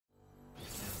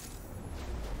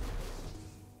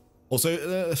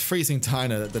Also, freezing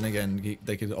Tyner, then again,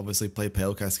 they could obviously play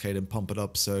Pale Cascade and pump it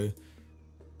up, so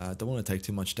don't want to take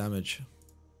too much damage.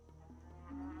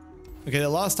 Okay, the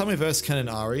last time we versed Kennen and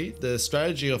Ahri, the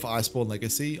strategy of Iceborn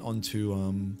Legacy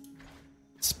onto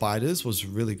spiders was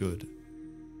really good.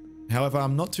 However,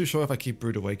 I'm not too sure if I keep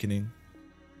Brood Awakening,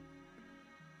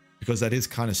 because that is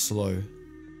kind of slow.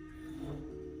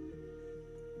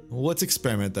 Well, let's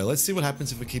experiment though. Let's see what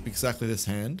happens if we keep exactly this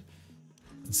hand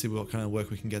and see what kind of work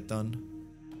we can get done.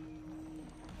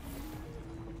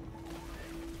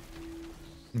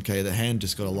 Okay, the hand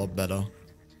just got a lot better.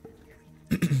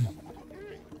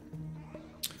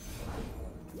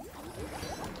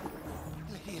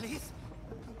 Elise,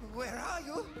 where are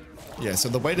you? Yeah, so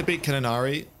the way to beat Kennen and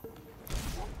Ahri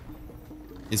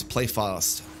is play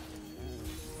fast.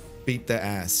 Beat their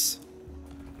ass.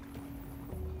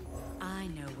 I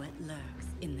know what lurks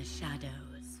in the shadows.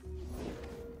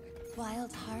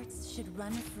 Wild hearts should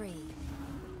run free.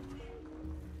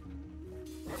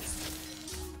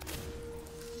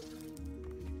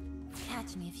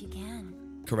 Catch me if you can.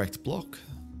 Correct block.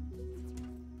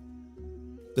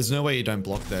 There's no way you don't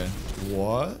block there.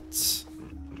 What?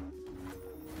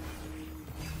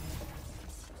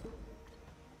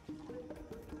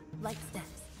 Light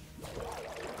steps.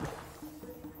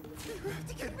 You have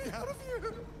to get me out of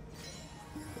here.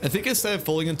 I think instead of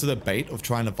falling into the bait of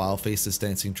trying to Vile Feast this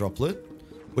dancing droplet,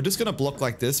 we're just gonna block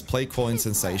like this, play Coin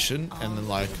Sensation, and then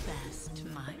like... Best,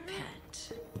 my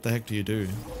pet. What the heck do you do?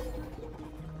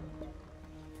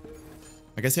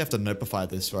 I guess you have to notify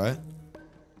this, right?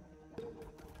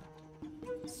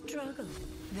 Struggle,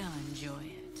 they'll enjoy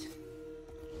it.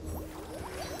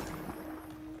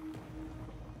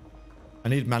 I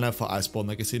need mana for Iceborn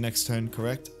Legacy next turn,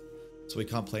 correct? So we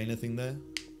can't play anything there.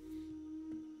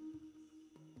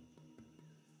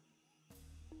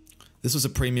 This was a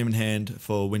premium hand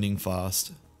for winning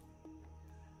fast.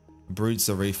 Brood's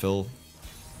the refill.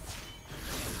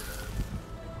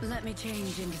 Let me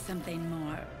change into something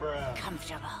more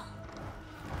comfortable.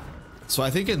 So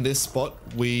I think in this spot,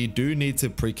 we do need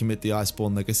to pre-commit the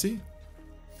Iceborn Legacy.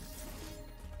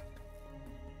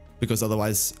 Because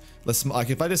otherwise,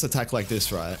 like if I just attack like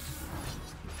this, right?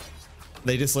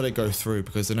 They just let it go through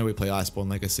because they know we play Iceborn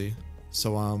Legacy.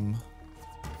 So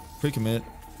pre-commit.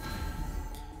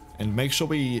 And make sure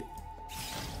we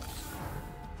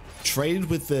trade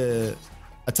with the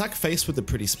attack face with the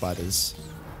pretty spiders.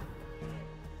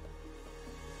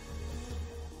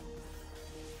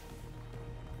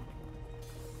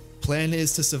 Plan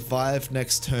is to survive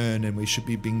next turn and we should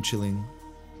be Bing chilling.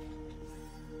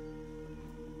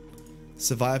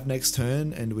 Survive next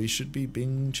turn and we should be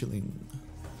Bing chilling.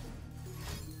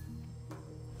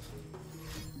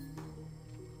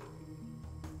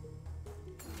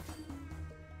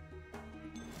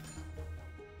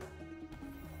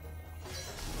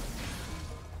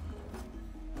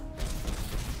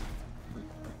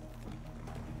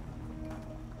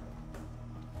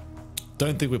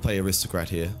 Don't think we play Aristocrat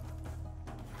here.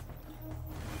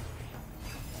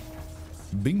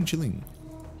 Bing chilling.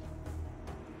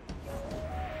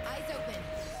 Eyes open.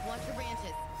 Watch your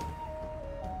branches.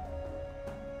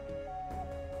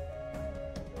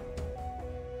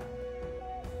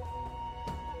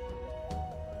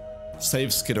 Save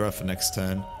Skitterer for next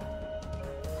turn.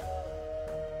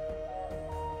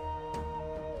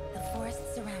 The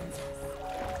forest surrounds us.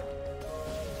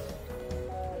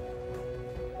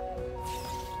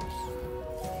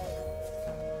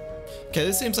 Okay,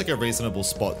 this seems like a reasonable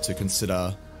spot to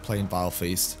consider playing Vile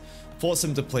Feast. Force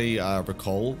him to play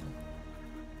Recall.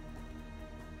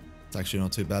 It's actually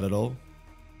not too bad at all.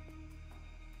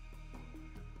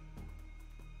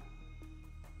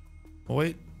 Oh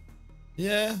wait.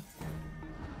 Yeah.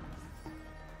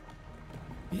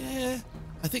 Yeah.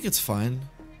 I think it's fine.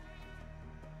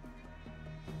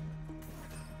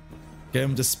 Get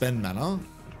him to spend mana.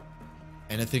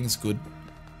 Anything's good.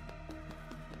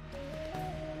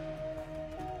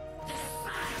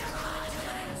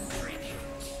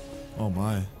 Oh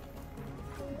my.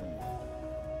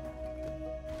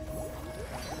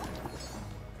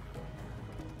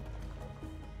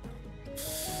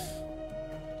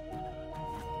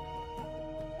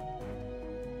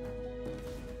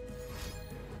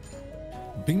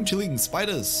 Bing chilling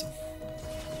spiders.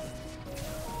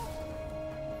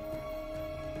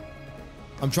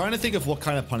 I'm trying to think of what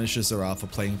kind of punishes there are for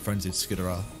playing Frenzied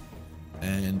Skitterer,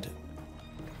 and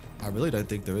I really don't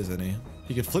think there is any.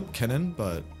 You could flip Kennen,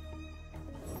 but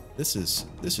this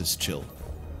is chill.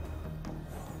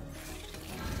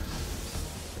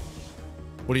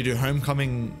 What do you do?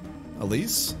 Homecoming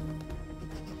Elise?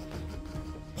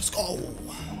 Let's go.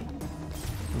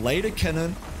 Later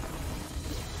Kennen.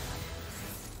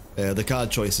 Yeah, the card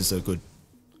choices are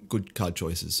good card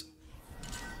choices.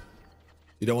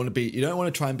 You don't want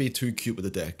to try and be too cute with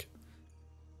the deck.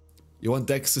 You want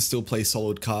decks to still play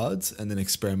solid cards and then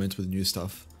experiment with new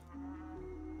stuff.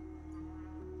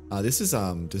 This is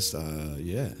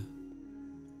yeah.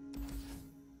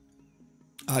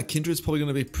 Kindred's probably going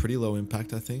to be pretty low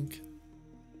impact, I think.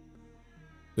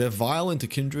 We have Vile into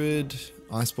Kindred,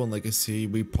 Iceborn Legacy.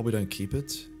 We probably don't keep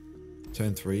it.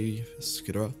 Turn 3,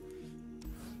 Skidder.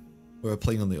 We're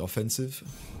playing on the offensive.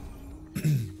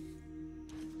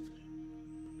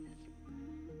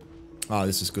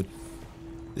 This is good.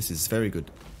 This is very good.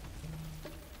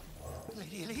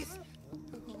 Lady Elise,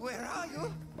 where are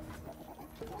you?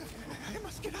 I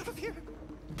must get out of here.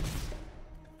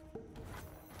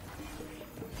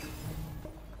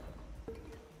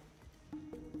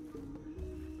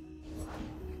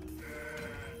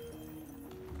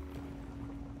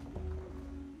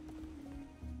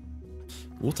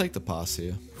 We'll take the pass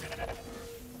here.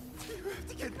 You have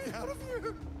to get me out of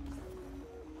here.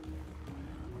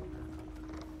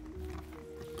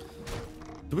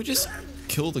 Do we just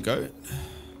kill the goat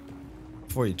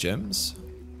before he gems?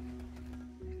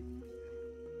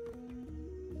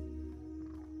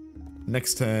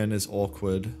 Next turn is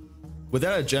awkward.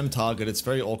 Without a gem target, it's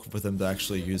very awkward for them to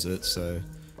actually use it, so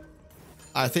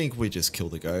I think we just kill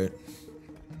the goat.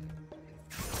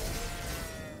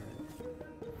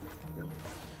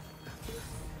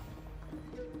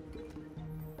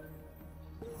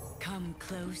 Come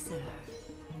closer.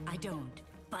 I don't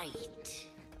bite.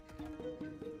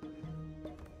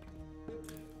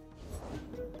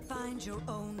 Find your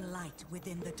own light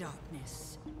within the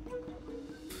darkness.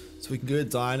 So we can go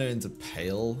Diner into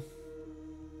Pale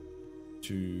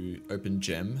to open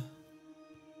Gem.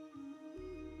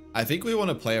 I think we want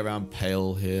to play around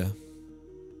Pale here.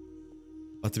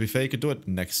 But to be fair, you could do it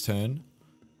next turn.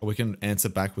 Or we can answer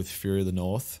back with Fury of the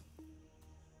North.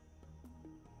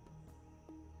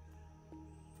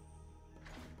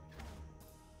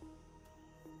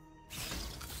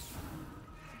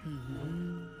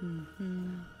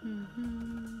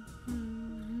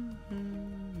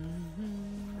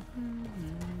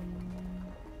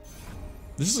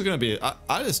 This is going to be...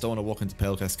 I just don't want to walk into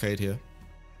Pale Cascade here.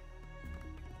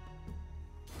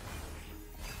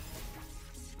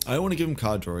 I don't want to give him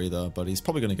card draw either, but he's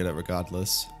probably going to get it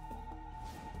regardless.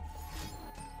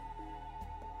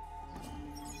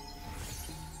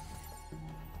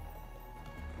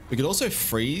 We could also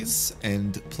freeze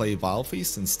and play Vile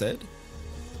Feast instead.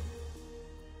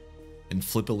 And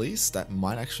flip Elise. That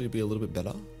might actually be a little bit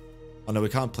better. Oh no, we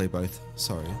can't play both.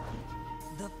 Sorry.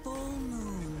 The full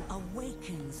moon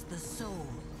awakens the soul.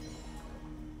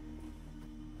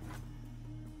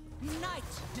 Night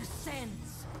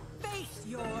descends. Face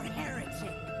your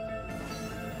heretic.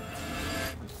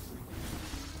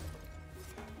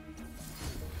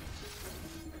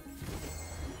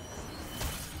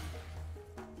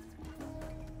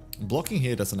 Blocking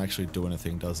here doesn't actually do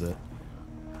anything, does it?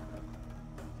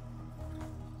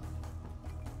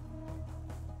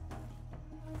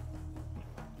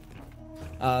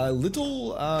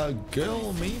 Little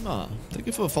girl Mima. Thank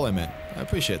you for the follow, man. I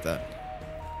appreciate that.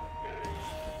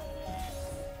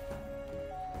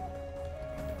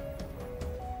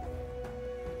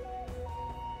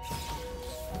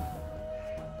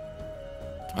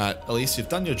 Alright, Elise, you've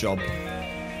done your job.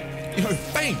 Yo,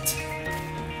 faint!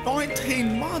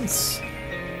 19 months!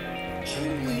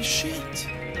 Holy shit!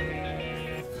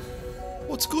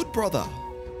 What's good, brother?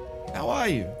 How are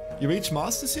you? You reached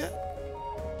Masters yet?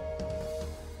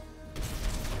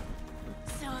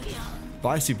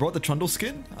 Vice, you brought the Trundle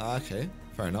skin? Ah, okay,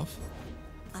 fair enough.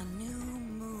 A new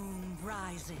moon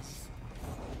rises.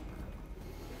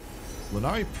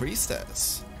 Lunari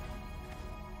Priestess.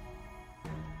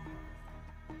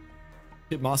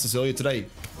 Hit Masters earlier today.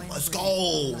 Let's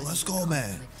go! Let's go,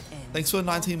 man. Thanks for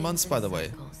 19 months, by the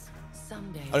way.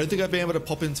 I don't think I've been able to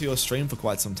pop into your stream for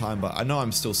quite some time, but I know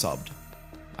I'm still subbed.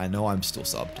 I know I'm still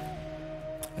subbed.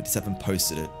 I just haven't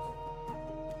posted it.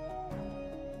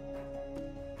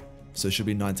 So it should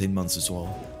be 19 months as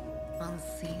well.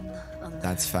 Unseen,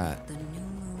 that's fat. The new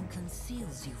moon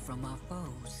conceals you from our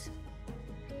foes.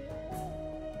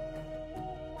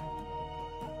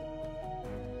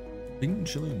 Bing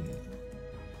chilling.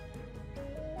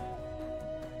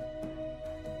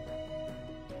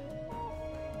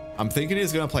 I'm thinking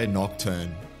he's gonna play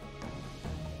Nocturne.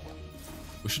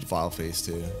 We should Vile Feast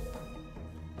here.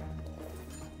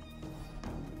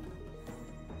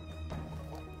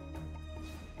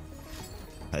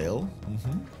 Pale?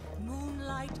 Mm-hmm.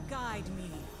 Moonlight guide me.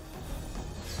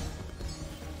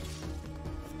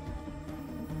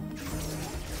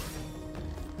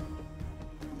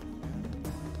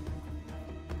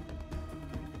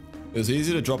 It was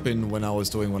easy to drop in when I was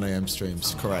doing 1 AM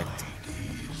streams, correct.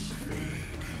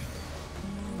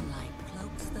 Moonlight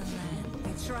cloaks the land.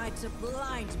 They tried to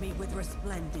blind me with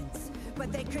resplendence,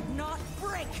 but they could not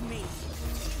break me.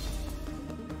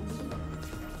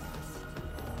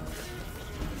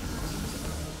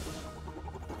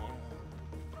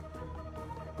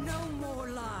 No more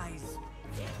lies.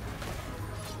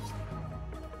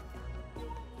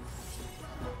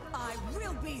 I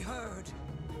will be heard.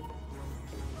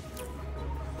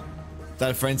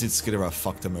 That frenzied Skitterer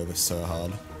fucked him over so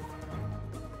hard.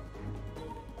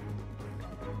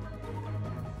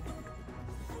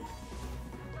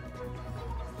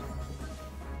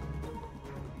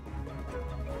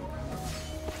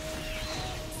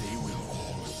 They will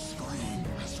all scream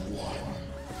as one.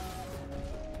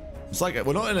 It's like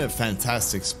we're not in a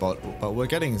fantastic spot, but we're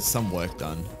getting some work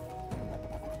done.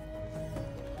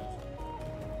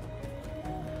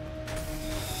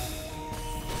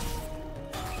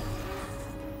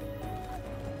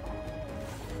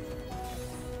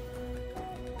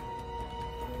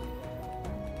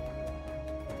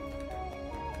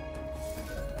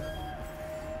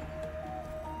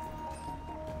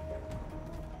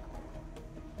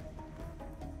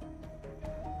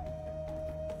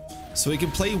 So we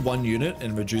can play 1 unit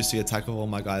and reduce the attack of all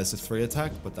my guys to 3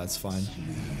 attack, but that's fine.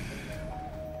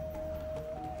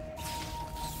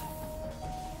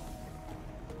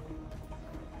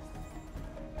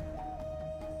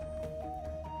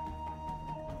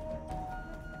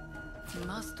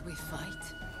 Must we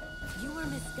fight? You were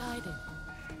misguided.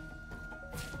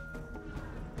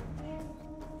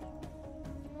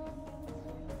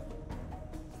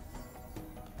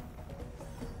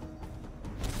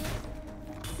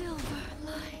 Silver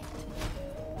light.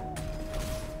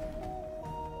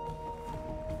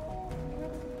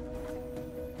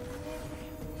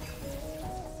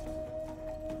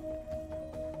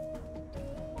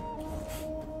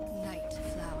 Night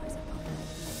flowers upon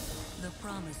you. The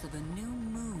promise of a new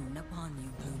moon upon you,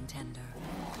 Bloom Tender.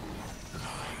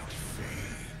 Light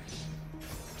fades.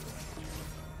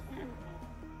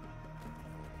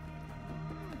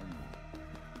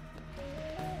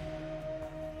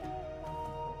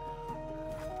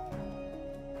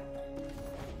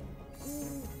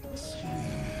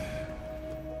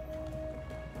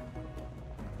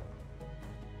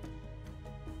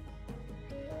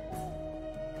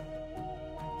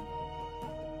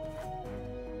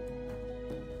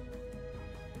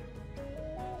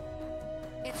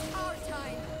 It's our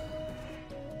time.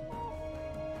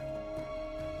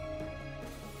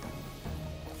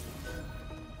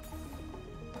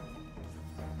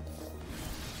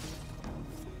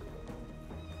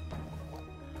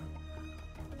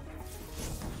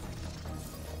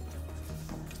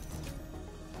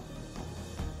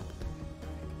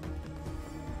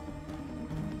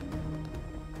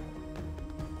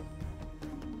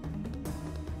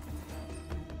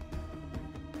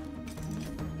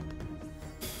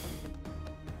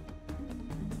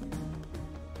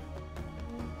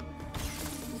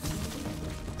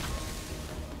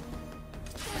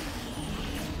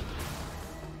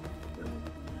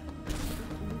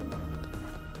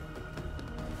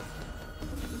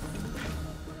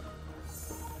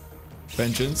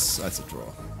 Vengeance, that's a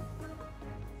draw.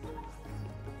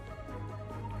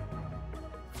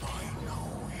 I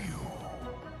know you.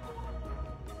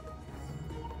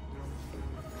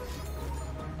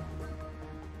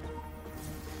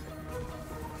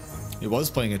 He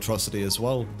was playing Atrocity as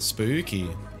well. Spooky.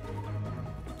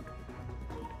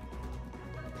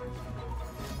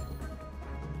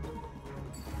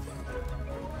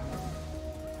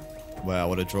 Wow,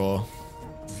 what a draw.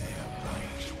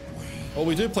 Well,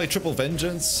 we do play triple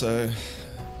vengeance, so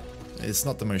it's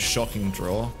not the most shocking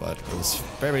draw, but it was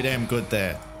very damn good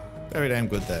there. Very damn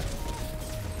good there.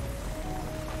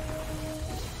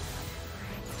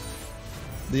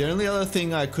 The only other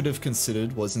thing I could have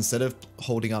considered was instead of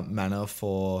holding up mana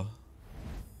for...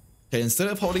 Okay, instead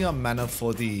of holding up mana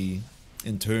for the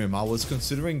Entomb, I was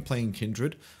considering playing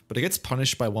Kindred, but it gets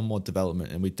punished by 1 more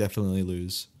development and we definitely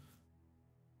lose.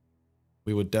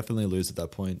 We would definitely lose at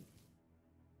that point.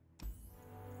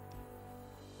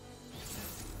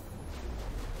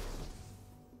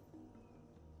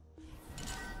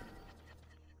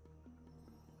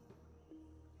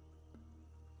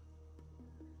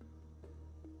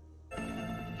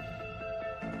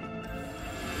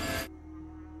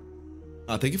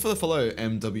 Thank you for the follow,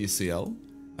 MWCL.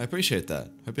 I appreciate that.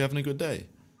 Hope you're having a good day.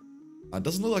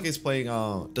 Doesn't look like he's playing.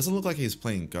 Doesn't look like he's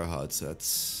playing Go Hard, so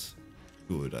that's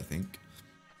good, I think.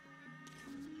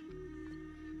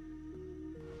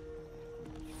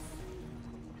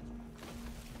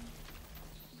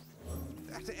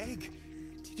 That the egg.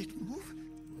 Did it move?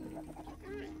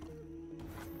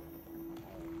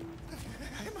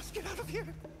 I must get out of here.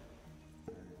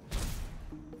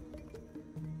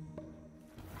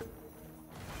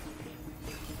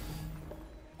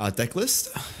 Deck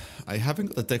list? I haven't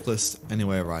got the deck list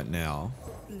anywhere right now.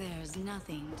 There's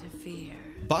nothing to fear.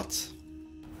 But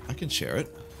I can share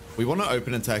it. We want to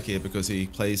open attack here because he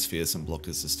plays Fierce and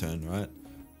blockers this turn, right?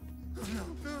 No.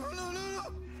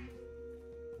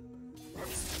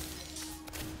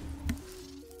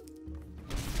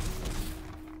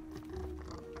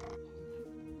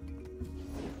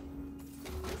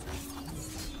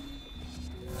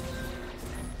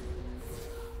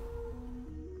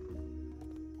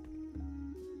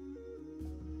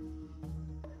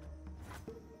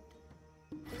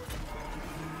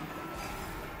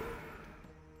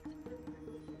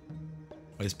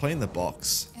 Oh, he's playing the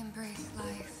box. Embrace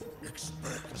life.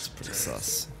 That's pretty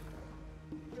sus.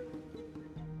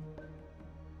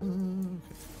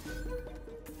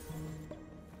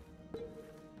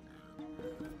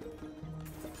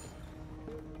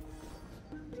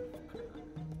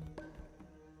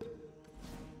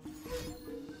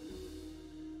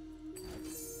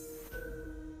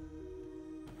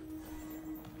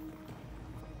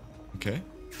 Okay.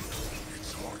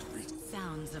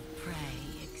 Sounds of prey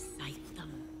excite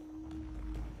them.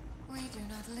 We do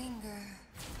not linger.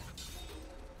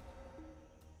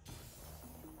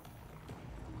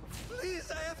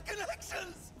 Please, I have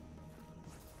connections.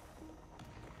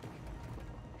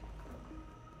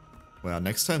 Wow,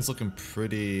 next turn's looking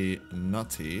pretty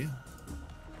nutty.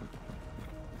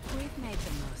 We've made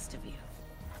the most of you.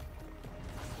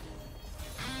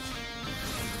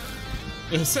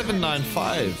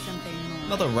 795. Something more.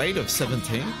 Another raid of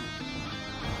 17.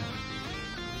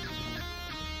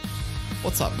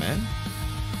 What's up, man?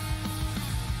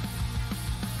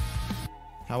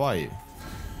 How are you?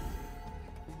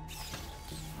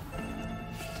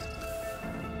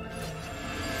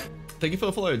 Thank you for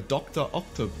the follow, Dr.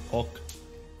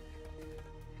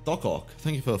 Doc Ock.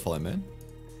 Thank you for the follow, man.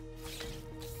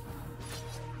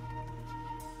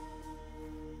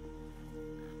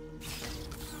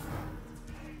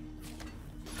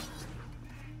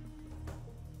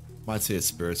 Might see a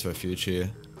Spirits Refuge here.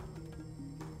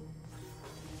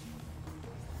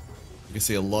 You can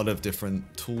see a lot of different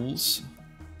tools.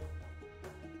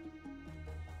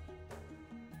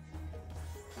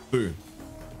 Boo.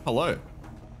 Hello.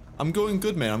 I'm going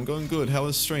good, man. I'm going good. How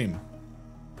was stream?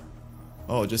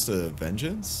 Oh, just a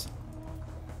vengeance?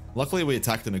 Luckily we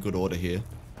attacked in a good order here.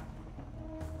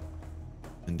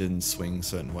 And didn't swing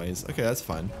certain ways. Okay, that's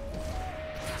fine.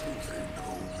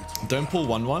 Don't pull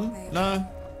 1-1? No.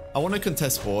 I want to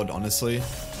contest board, honestly.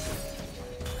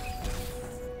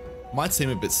 Might seem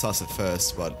a bit sus at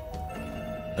first, but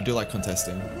I do like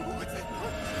contesting.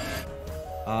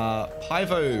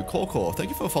 Pivo Corcor, thank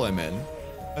you for following, man.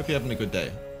 Hope you're having a good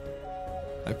day.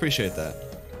 I appreciate that.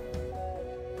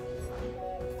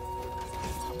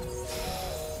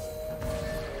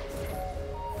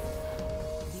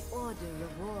 The order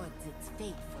rewards its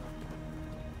faithful.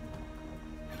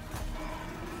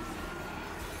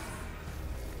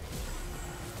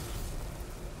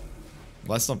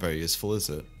 Well, that's not very useful, is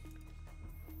it?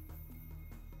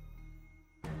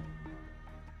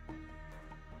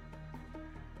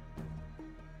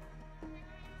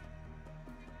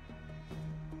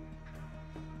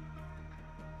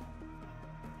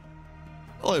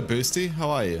 Hello, Boosty. How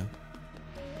are you?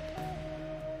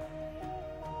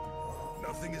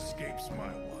 Nothing escapes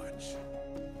my watch.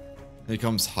 Here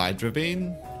comes Hydra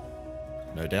Bean.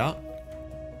 No doubt.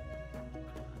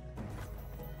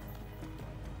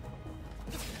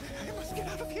 I must get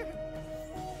out of here.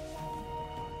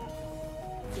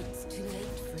 It's too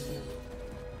late for you.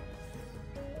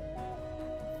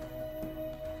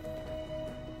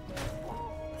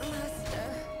 Master.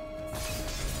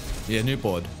 Yeah, new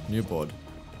board. New board.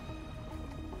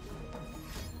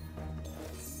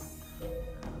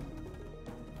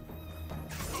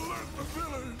 Alert the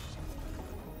village.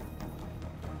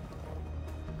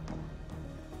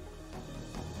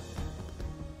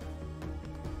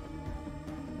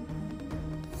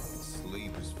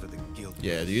 Sleep is for the guilty.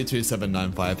 Yeah, the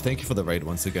U2795. Thank you for the raid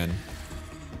once again.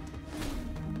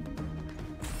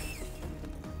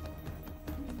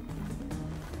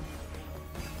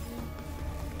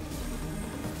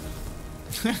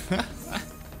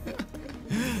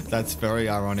 That's very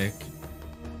ironic.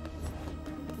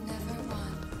 Never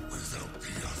one. Without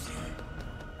the other.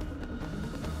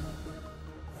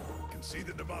 Can see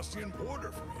the Demacian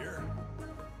border from here.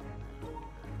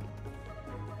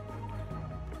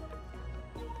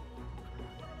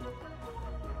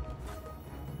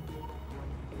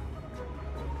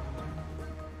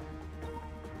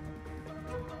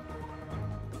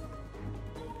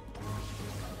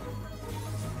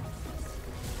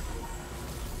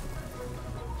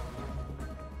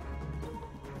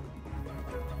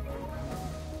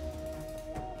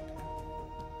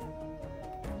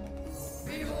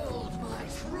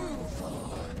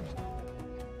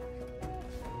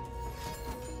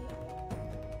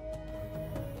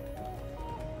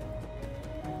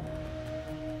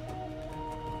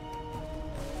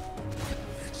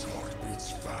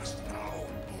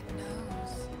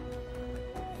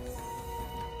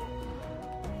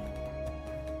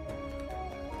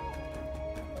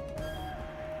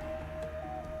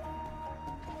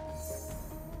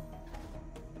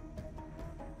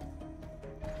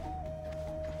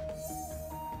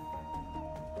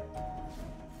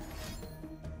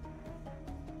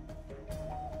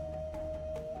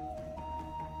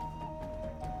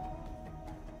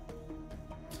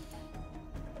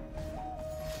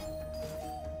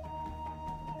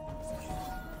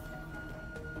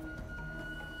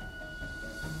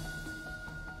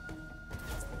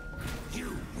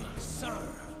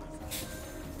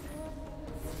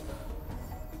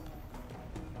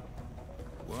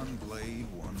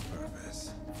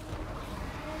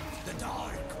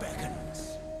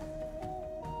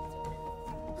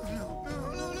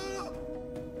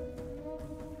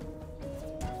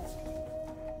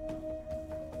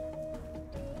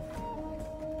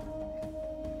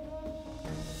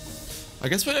 I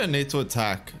guess we don't need to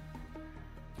attack.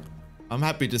 I'm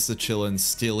happy just to chill and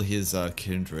steal his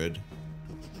Kindred.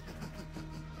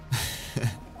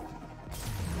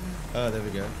 Oh, there we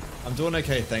go. I'm doing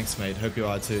okay, thanks mate. Hope you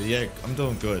are too. Yeah, I'm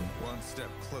doing good. One step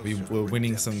closer. We're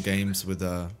winning some games with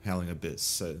Howling Abyss,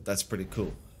 so that's pretty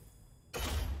cool.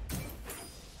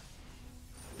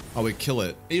 Oh, we kill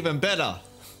it. Even better.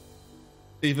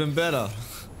 Even better.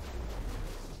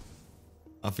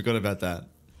 I forgot about that.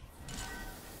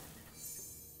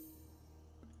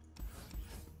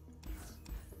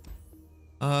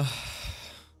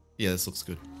 Yeah, this looks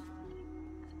good.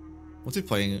 What's he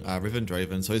playing? Riven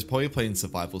Draven. So he's probably playing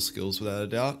survival skills without a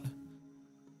doubt.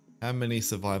 How many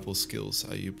survival skills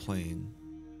are you playing?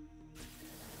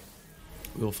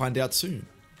 We'll find out soon.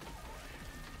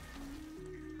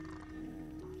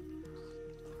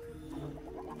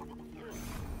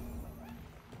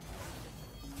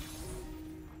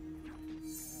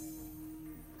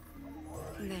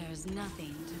 There's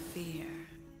nothing to fear.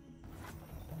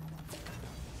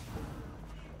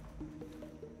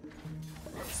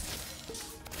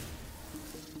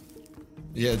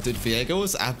 Yeah, dude, Viego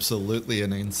was absolutely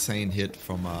an insane hit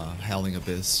from Howling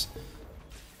Abyss.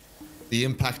 The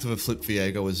impact of a flip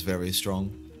Viego was very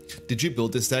strong. Did you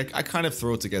build this deck? I kind of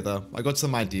threw it together. I got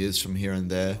some ideas from here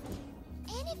and there.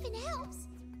 Anything else?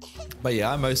 But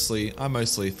yeah, I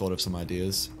mostly thought of some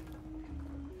ideas.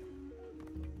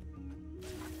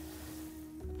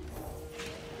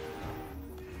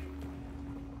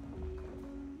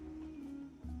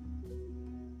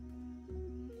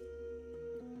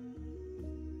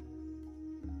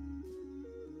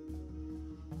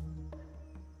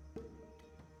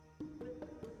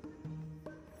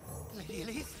 Lady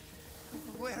Elise,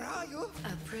 where are you?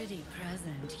 A pretty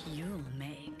present you'll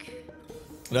make.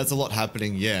 That's a lot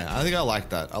happening, yeah. I think I like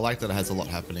that. I like that it has a lot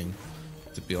happening,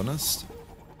 to be honest.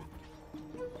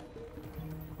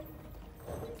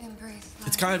 Embrace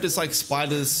It's kind of just like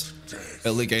Spider's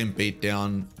early game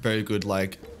beatdown. Very good,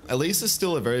 like, Elise is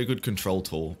still a very good control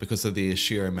tool because of the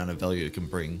sheer amount of value it can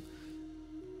bring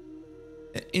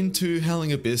into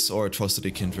Howling Abyss or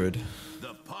Atrocity Kindred.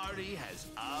 The party has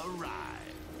arrived.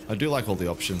 I do like all the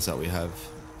options that we have.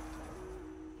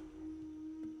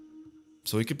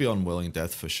 So we could be on Whirling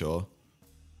Death for sure.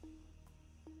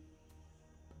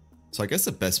 So I guess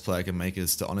the best play I can make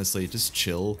is to honestly just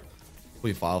chill.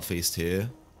 We Vile Feast here.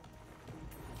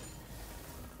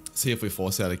 See if we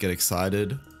force out to get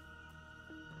excited.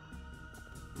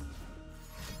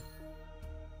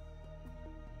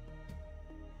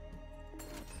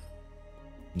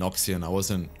 Noxian, I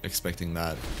wasn't expecting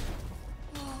that.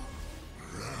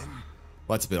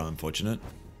 Well, that's a bit unfortunate.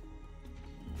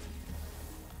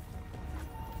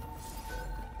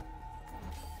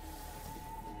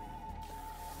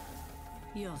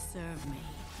 You'll serve me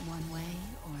one way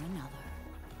or another.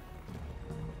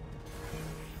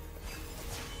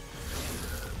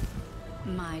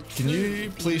 My Can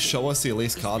you please show us the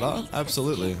Elise card art?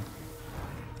 Absolutely.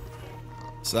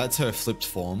 So that's her flipped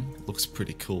form. Looks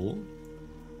pretty cool.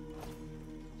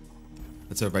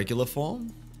 That's her regular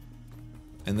form.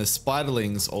 And the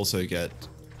spiderlings also get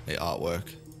a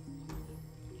artwork.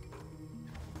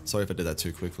 Sorry if I did that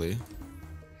too quickly.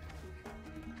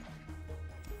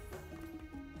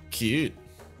 Cute.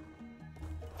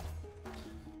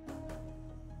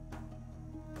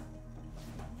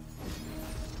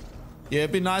 Yeah,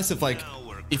 it'd be nice if, like,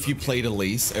 if you played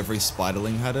Elise, every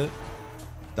spiderling had it.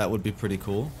 That would be pretty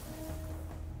cool.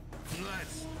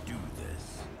 Let's do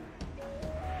this.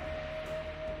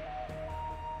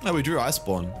 Oh, we drew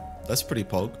Iceborn. That's pretty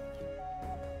pog.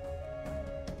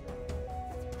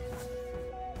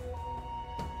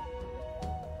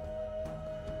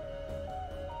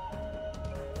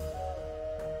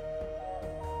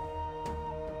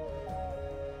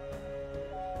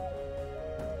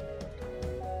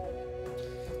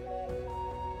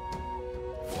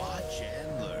 Watch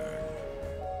and learn.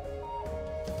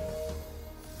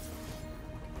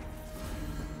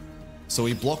 So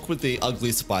we block with the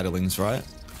ugly spiderlings, right?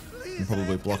 And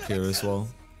probably block here as well.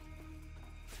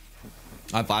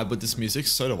 I vibe with this music,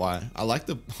 so do I. I like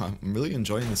the... I'm really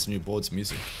enjoying this new board's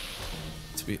music,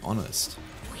 to be honest.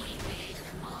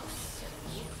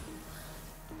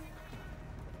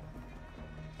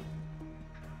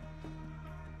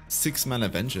 6 mana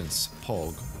vengeance,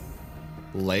 pog.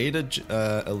 Later,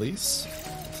 Elise.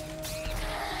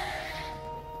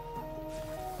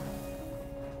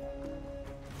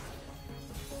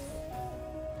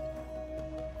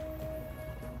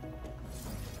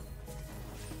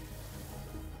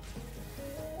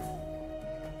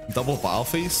 Double Vile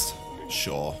Feast?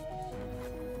 Sure.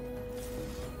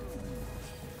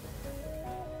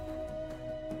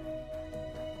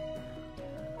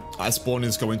 Iceborn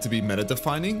is going to be meta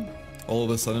defining. All of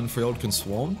a sudden, Freeld can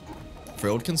swarm.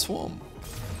 Freeld can swarm.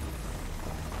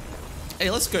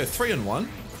 Hey, let's go 3-1.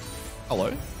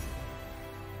 Hello.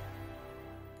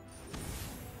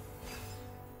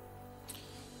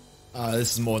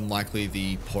 This is more than likely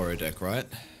the Poro deck, right?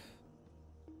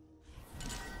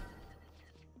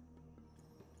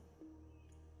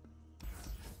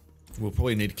 We'll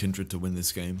probably need Kindred to win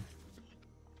this game.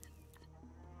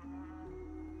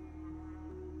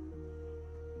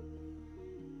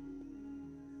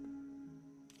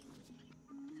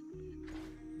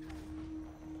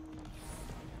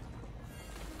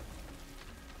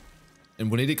 And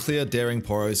we need to clear Daring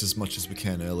Poros as much as we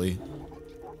can early.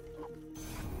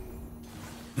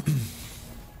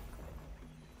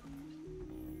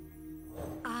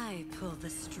 I pull the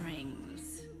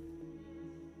strings.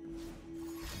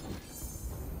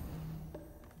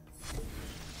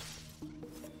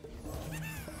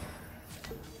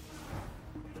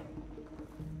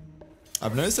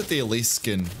 I've noticed that the Elise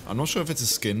skin, I'm not sure if it's a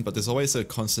skin, but there's always a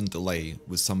constant delay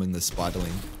with summoning the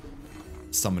Spiderling.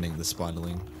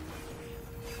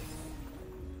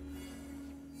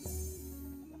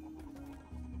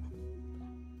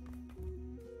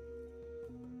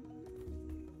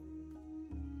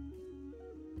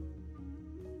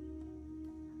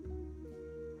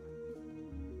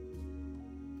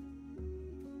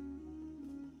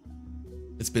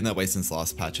 It's been that way since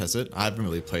last patch, has it? I haven't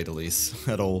really played Elise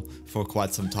at all for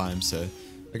quite some time, so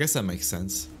I guess that makes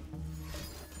sense.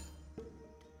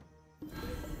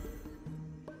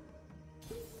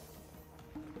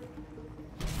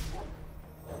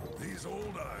 These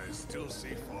old eyes still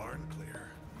see far and clear.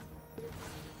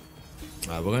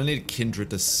 We're gonna need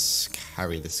Kindred to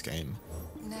carry this game.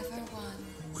 Never one.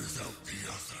 Without the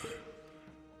other.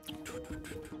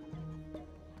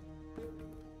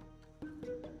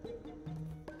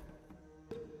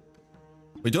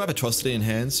 We do have Atrocity in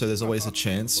hand, so there's always a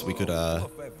chance we could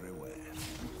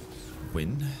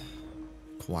win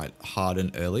quite hard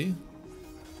and early.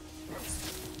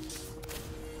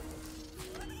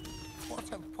 What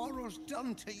have Poros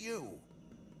done to you?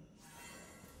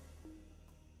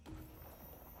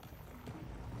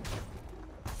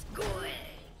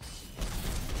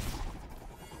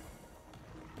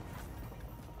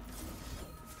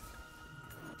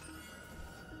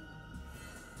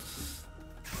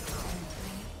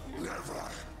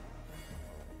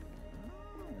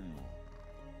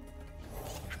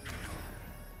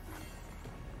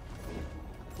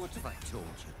 What have I told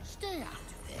you? Stay out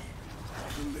of there.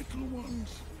 The little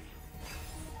ones.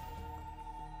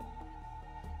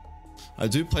 I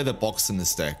do play the box in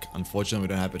this deck. Unfortunately, we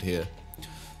don't have it here.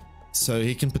 So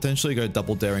he can potentially go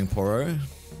double Daring Poro.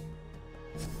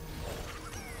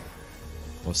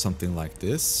 Or something like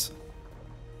this.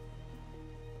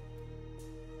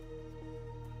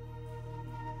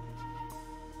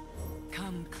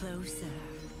 Come closer.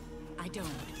 I don't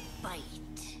bite.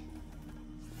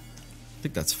 I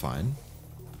think that's fine.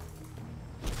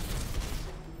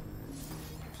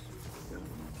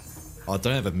 Oh,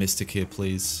 don't have a Mystic here,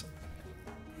 please.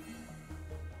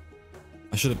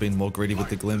 I should have been more greedy with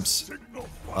the glimpse.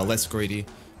 Less greedy.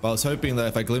 But I was hoping that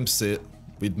if I glimpsed it,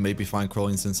 we'd maybe find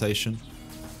Crawling Sensation.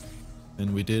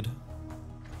 And we did.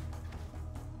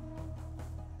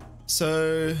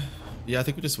 So, yeah, I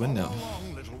think we just win now.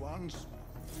 Along, little ones.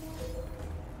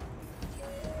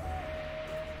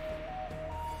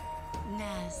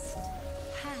 Nest.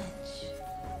 Hatch.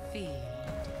 Feed.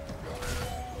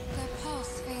 Their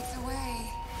pulse fades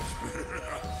away.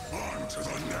 On to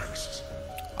the next.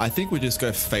 I think we just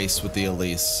go face with the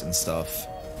Elise and stuff.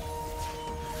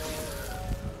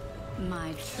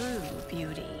 My true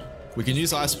beauty. We can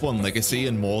use Iceborn Legacy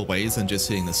in more ways than just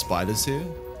hitting the spiders here.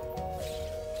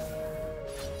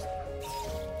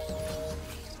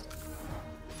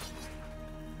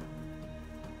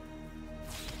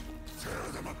 Tear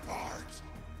them apart.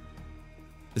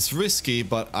 It's risky,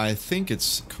 but I think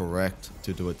it's correct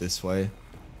to do it this way.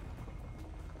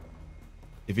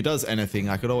 If he does anything,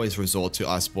 I could always resort to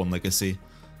Iceborn Legacy.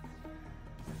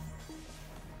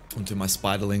 Onto my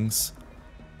spiderlings.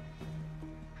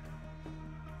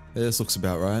 Yeah, this looks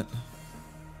about right.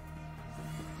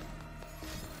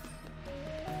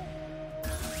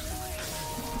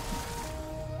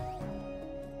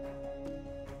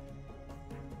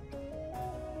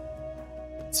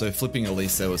 So flipping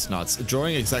Elise there was nuts.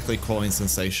 Drawing exactly Crawling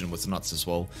Sensation was nuts as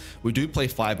well. We do play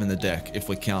 5 in the deck if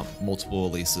we count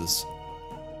multiple Elises.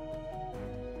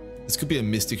 This could be a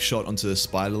Mystic shot onto the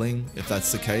Spiderling. If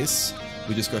that's the case,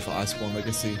 we just go for Iceborn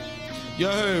Legacy.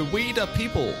 Yo, we the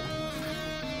people!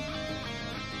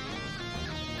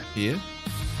 Here.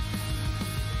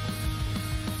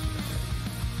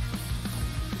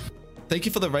 Thank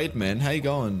you for the raid, man. How you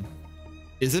going?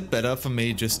 Is it better for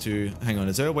me just to... Hang on,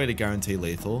 is there a way to guarantee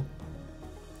lethal?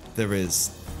 There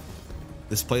is.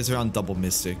 This plays around double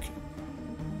mystic.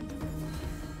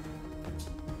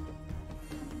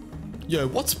 Yo,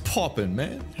 what's poppin',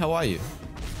 man? How are you?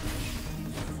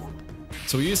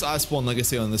 So we used Iceborn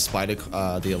Legacy on the spider,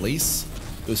 the Elise.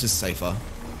 It was just safer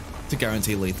to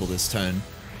guarantee lethal this turn.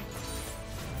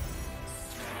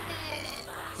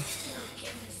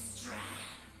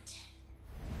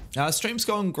 Stream's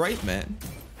going great, man.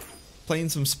 Playing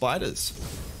some spiders.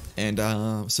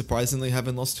 And surprisingly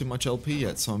haven't lost too much LP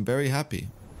yet, so I'm very happy.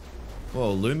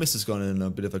 Whoa, Loomis has gone in a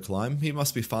bit of a climb. He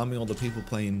must be farming all the people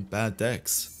playing bad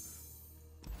decks.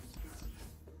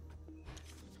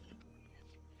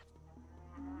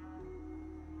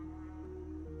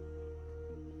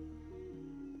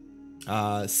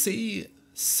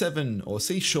 C7 or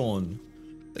C Sean.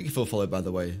 Thank you for a follow, by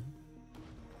the way.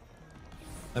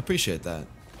 I appreciate that.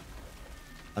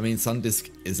 I mean, Sundisk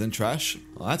isn't trash.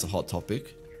 Well, that's a hot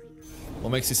topic.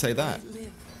 What makes you say that?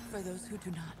 Live for those who do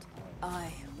not.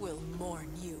 I will mourn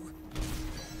you.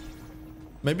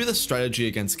 Maybe the strategy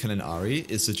against Kennen Ahri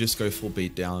is to just go full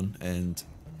beatdown and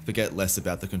forget less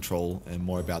about the control and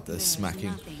more about the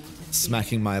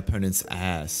smacking my opponent's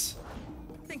ass.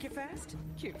 Think you're fast?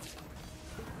 Cute.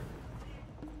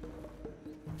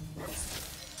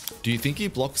 Do you think he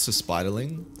blocks the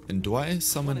Spiderling? And do I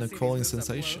summon the crawling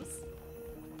sensation?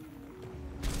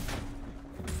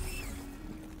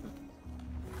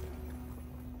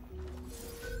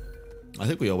 I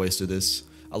think we always do this.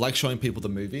 I like showing people the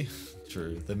movie.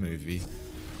 True, the movie.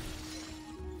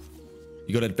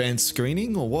 You got advanced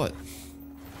screening or what?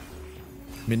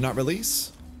 Midnight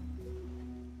release?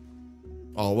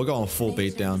 Oh, we're going full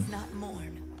beatdown. Not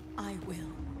mourn. I will.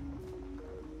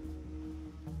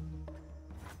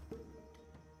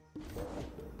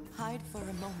 Hide for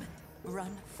a moment.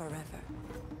 Run forever.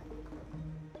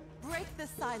 Break the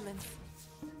silence.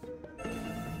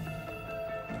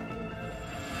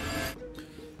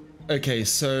 Okay,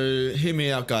 so hear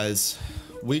me out, guys.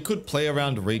 We could play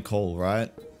around recall,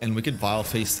 right? And we could Vile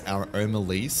Feast our own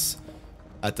Elise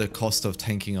at the cost of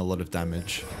tanking a lot of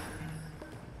damage.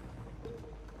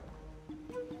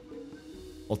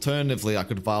 Alternatively, I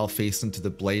could Vile Feast into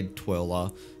the Blade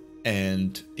Twirler,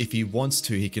 and if he wants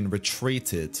to, he can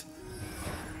retreat it.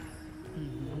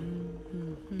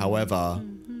 However,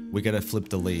 we get a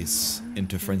flipped Elise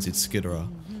into Frenzied Skitterer.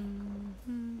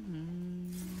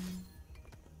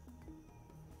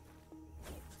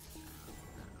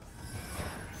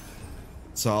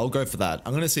 So I'll go for that.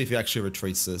 I'm going to see if he actually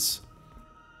retreats this.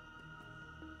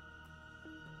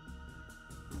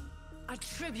 A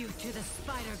tribute to the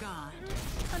spider god.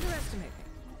 Underestimate me.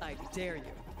 I dare you.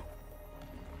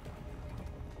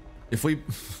 If we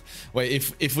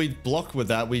wait, if we block with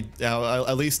that, our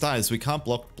Elise dies. We can't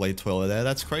block Blade Twirler there.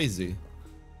 That's crazy.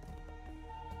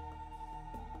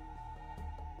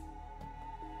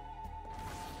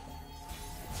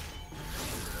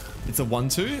 It's a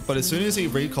 1-2, but as soon as he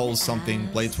recalls something,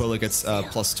 Blade Twirler gets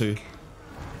 +2.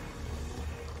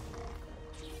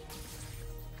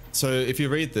 So if you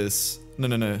read this, no,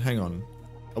 hang on.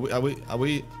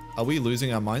 Are we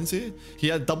losing our minds here? He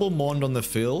had double Mourned on the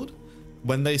field.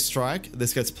 When they strike,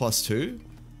 this gets +2.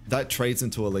 That trades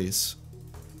into Elise.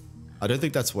 I don't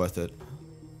think that's worth it.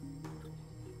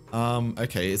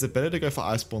 Okay, is it better to go for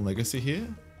Iceborn Legacy here?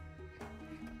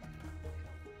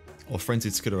 Or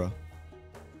Frenzied Skitterer?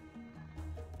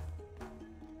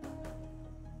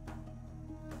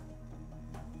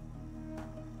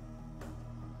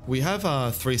 We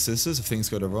have 3 sisters if things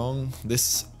go to wrong.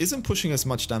 This isn't pushing as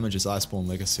much damage as Iceborn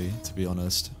Legacy, to be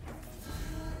honest.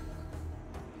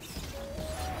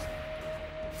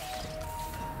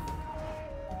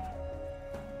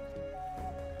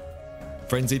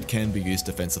 Frenzied can be used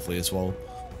defensively as well.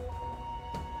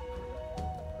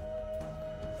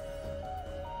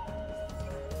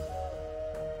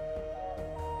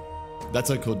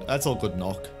 That's all good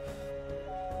knock.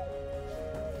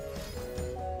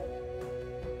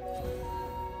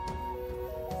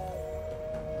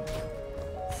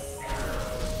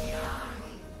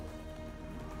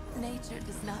 Nature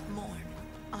does not mourn.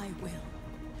 I will.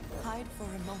 Hide for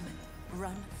a moment.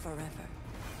 Run forever.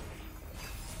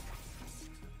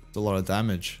 It's a lot of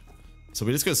damage. So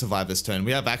we just gotta survive this turn.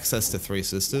 We have access to 3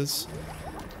 sisters.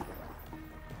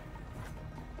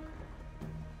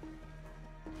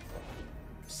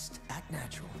 Psst, act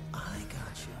natural. I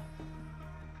got you.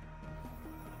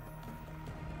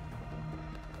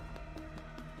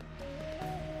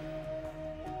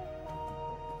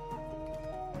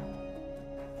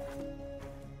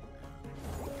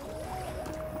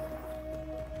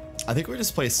 I think we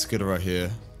just play Skitterer here.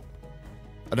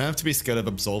 I don't have to be scared of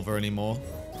Absolver anymore.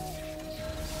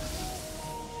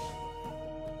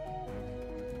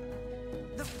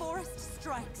 The forest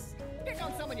strikes. Pick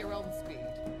on someone your own speed.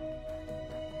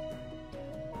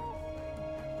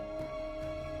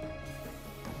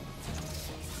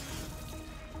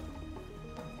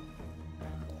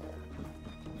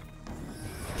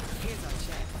 Here's our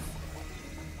check.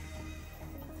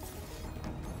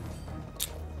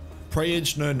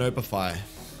 Prayage no Nobify.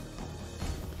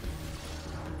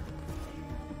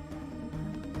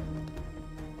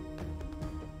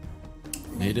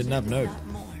 He didn't have no.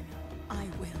 I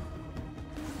will.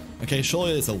 Okay,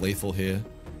 surely there's a lethal here.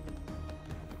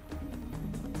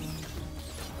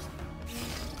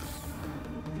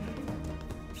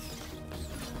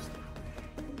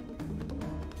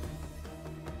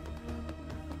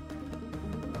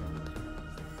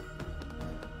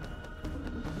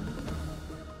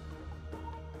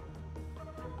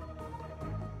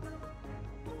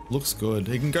 Looks good.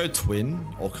 He can go twin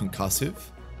or concussive.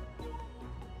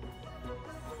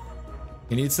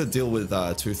 He needs to deal with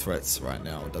 2 threats right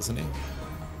now, doesn't he?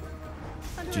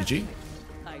 GG.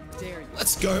 I dare you.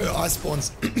 Let's go,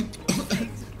 Iceborns.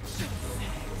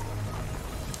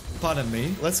 Pardon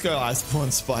me. Let's go,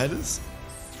 Iceborn spiders.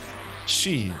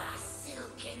 She.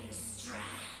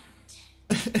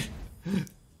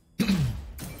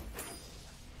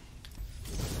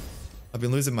 I've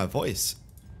been losing my voice.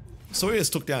 Notorious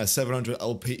took down a 700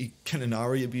 LP Kennen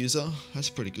Ahri abuser. That's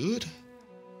pretty good.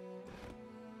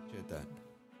 That.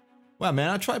 Wow, man,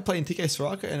 I tried playing TK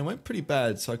Soraka and it went pretty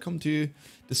bad, so I come to you,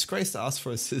 disgrace to ask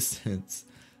for assistance.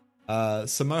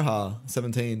 Samoha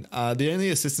 17. The only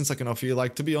assistance I can offer you,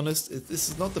 like, to be honest, this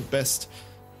is not the best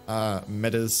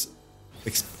metas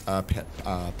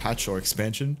patch or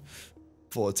expansion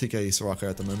for TK Soraka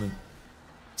at the moment.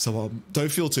 So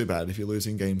don't feel too bad if you're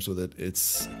losing games with it.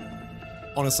 It's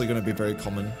honestly going to be very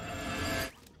common.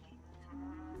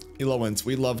 Eloans,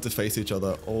 we love to face each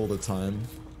other all the time.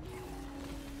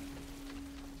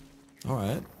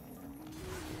 Alright.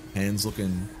 Hands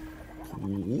looking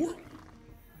cool.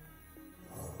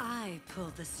 I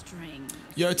pull the string.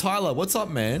 Yo, Tyler, what's up,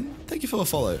 man? Thank you for the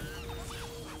follow.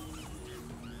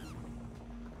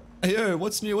 Hey, yo,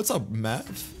 what's new? What's up,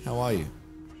 Mav? How are you?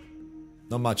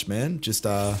 Not much, man. Just,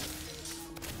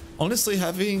 honestly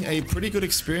having a pretty good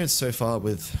experience so far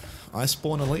with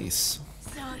Iceborn Elise.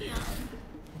 So young.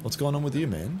 What's going on with you,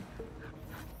 man?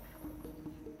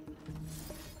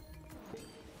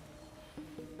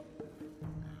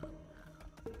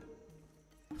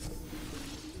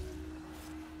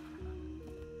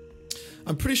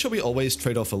 I'm pretty sure we always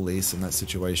trade off Elise in that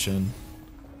situation.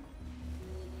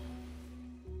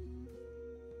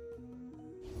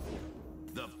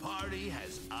 The party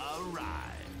has arrived.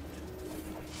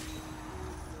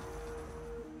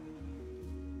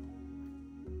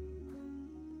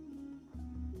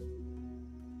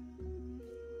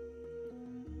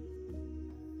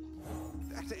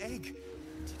 That egg.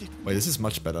 Did it Wait, this is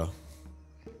much better.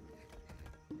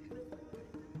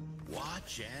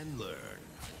 Watch and learn.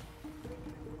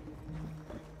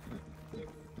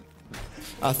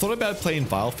 I thought about playing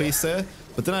Vile Feast there,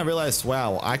 but then I realized,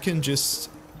 wow, I can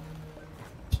just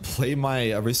play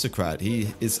my aristocrat.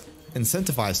 He is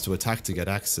incentivized to attack to get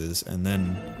axes, and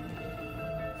then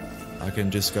I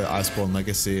can just go Iceborn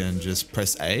Legacy and just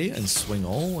press A and swing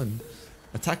all and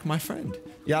attack my friend.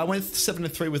 Yeah, I went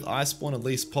 7-3 with Iceborn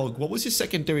Elise Pog. What was your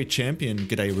secondary champion?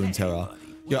 G'day, Runeterra.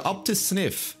 You're up to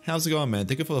sniff. How's it going, man?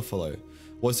 Thank you for the follow.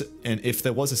 Was it, and if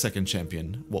there was a second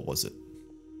champion, what was it?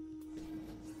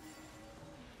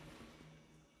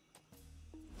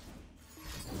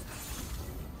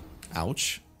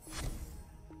 Ouch.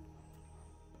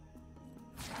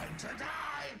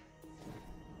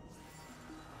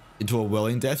 Into a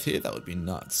whirling death here? That would be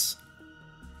nuts.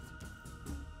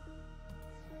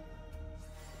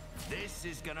 This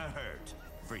is gonna hurt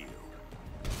for you.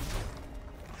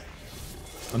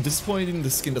 I'm disappointed the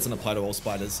skin doesn't apply to all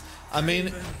spiders. I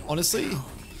mean, honestly,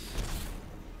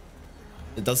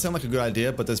 it does sound like a good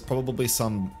idea, but there's probably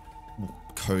some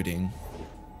coding.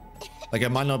 Like, it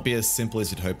might not be as simple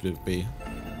as you'd hope it would be.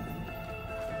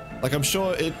 Like, I'm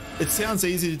sure it sounds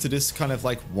easy to just kind of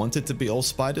like want it to be all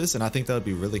spiders, and I think that would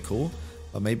be really cool,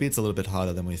 but maybe it's a little bit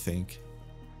harder than we think.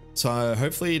 So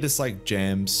hopefully he just like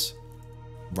jams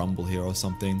Rumble here or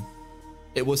something.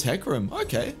 It was Hecarim.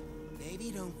 Okay.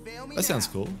 Baby, don't fail me That sounds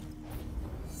now. cool.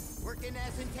 Working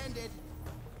as intended.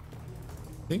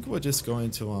 I think we're just going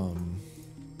to,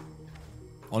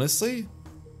 honestly,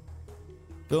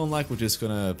 feeling like we're just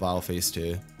gonna Vile Feast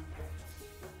here.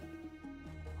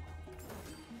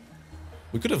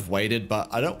 We could have waited, but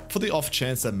I don't, for the off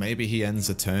chance that maybe he ends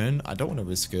the turn, I don't want to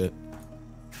risk it.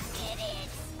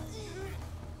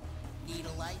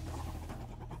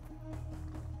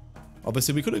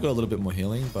 Obviously, we could have got a little bit more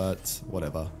healing, but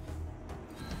whatever.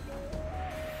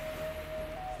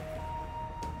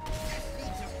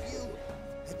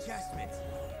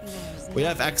 We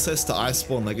have access to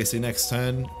Iceborn Legacy next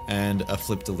turn and a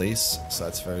flipped Elise, so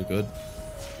that's very good.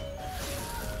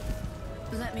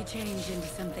 Let me change into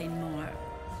something more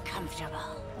comfortable.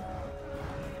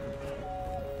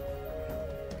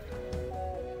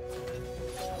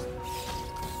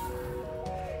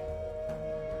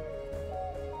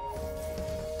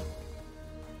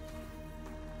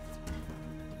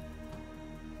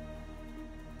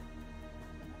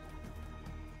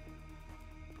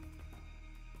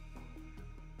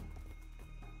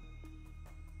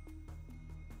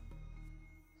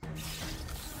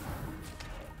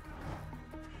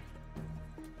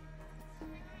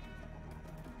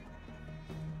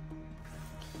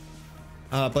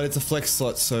 But it's a flex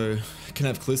slot, so you can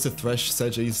have Calista, Thresh,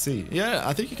 Sedge, EC. Yeah,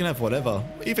 I think you can have whatever.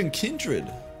 Even Kindred.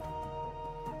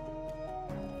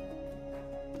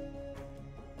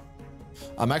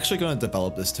 I'm actually going to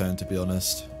develop this turn, to be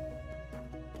honest.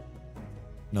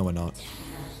 No, we're not.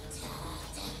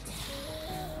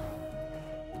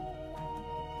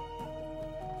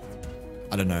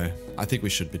 I don't know. I think we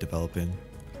should be developing.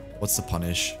 What's the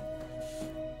punish?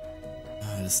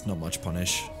 There's not much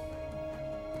punish.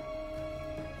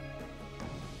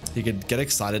 You could get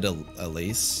excited at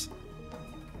Elise.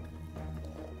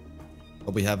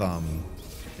 But we have,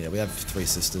 yeah, we have 3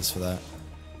 sisters for that.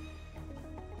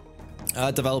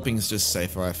 Developing is just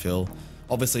safer, I feel.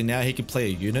 Obviously now he can play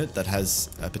a unit that has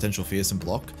a potential fearsome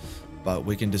block, but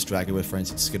we can just drag it with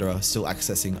Forensic Skitterer, still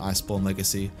accessing Iceborn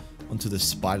Legacy onto the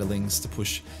Spiderlings to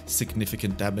push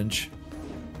significant damage.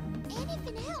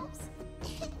 Anything helps.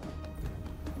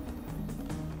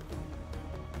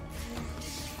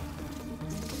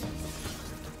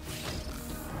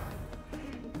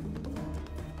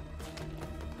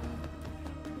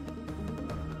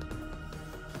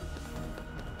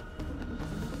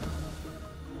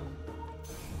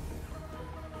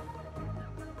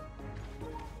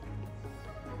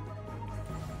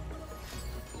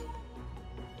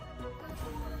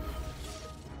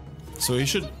 So he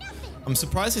should... I'm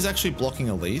surprised he's actually blocking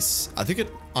Elise. I think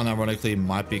it unironically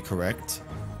might be correct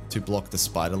to block the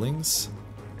Spiderlings.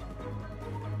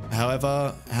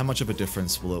 However, how much of a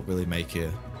difference will it really make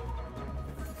here?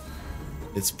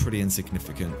 It's pretty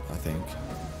insignificant, I think.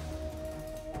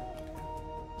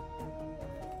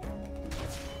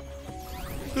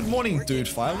 Good morning, dude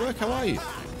Firework. How are you?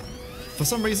 For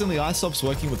some reason, the eye stops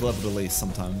working with leveled Elise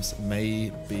sometimes.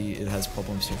 Maybe it has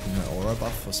problems taking her aura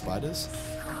buff for spiders.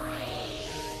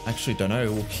 Actually, don't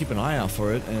know. We'll keep an eye out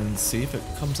for it and see if it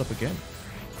comes up again.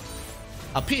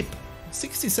 A Pip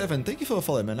 67. Thank you for the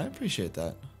follow, man. I appreciate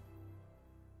that.